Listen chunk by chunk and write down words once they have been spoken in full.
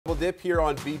Triple dip here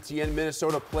on BTN.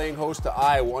 Minnesota playing host to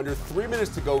Iowa. Under 3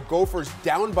 minutes to go, Gophers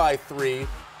down by 3.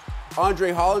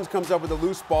 Andre Hollins comes up with a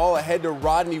loose ball ahead to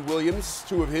Rodney Williams,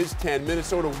 2 of his 10.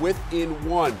 Minnesota within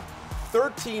 1.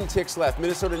 13 ticks left.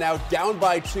 Minnesota now down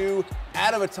by 2,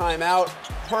 out of a timeout.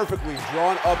 Perfectly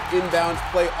drawn up inbounds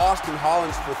play. Austin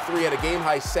Hollins for 3 at a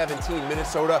game-high 17.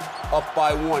 Minnesota up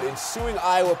by 1. Ensuing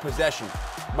Iowa possession.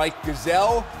 Mike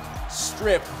Gesell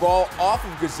stripped, ball off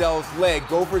of Gazelle's leg.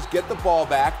 Gophers get the ball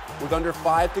back with under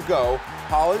 5 to go.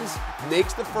 Hollins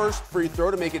makes the first free throw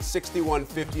to make it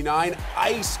 61-59.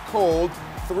 Ice cold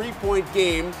 3-point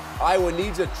game. Iowa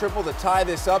needs a triple to tie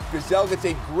this up. Gesell gets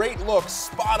a great look,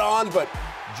 spot on, but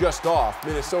just off.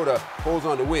 Minnesota holds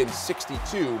on to win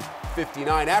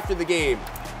 62-59. After the game,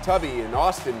 Tubby and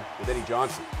Austin with Eddie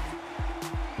Johnson.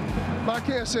 But I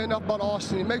can't say enough about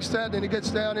Austin. He makes that, and he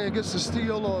gets down there and gets the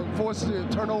steal or forces the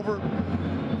turnover.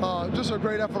 Just a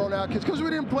great effort on our kids. Because we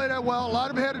didn't play that well. A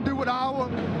lot of it had to do with Iowa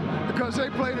because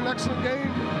they played an excellent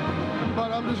game.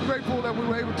 But I'm just grateful that we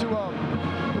were able to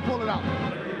pull it out.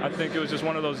 I think it was just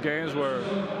one of those games where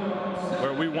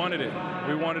we wanted it.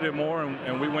 We wanted it more,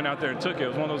 and we went out there and took it. It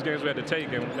was one of those games we had to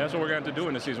take, and that's what we're going to have to do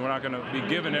in the season. We're not going to be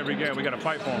given every game. We got to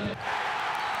fight for them.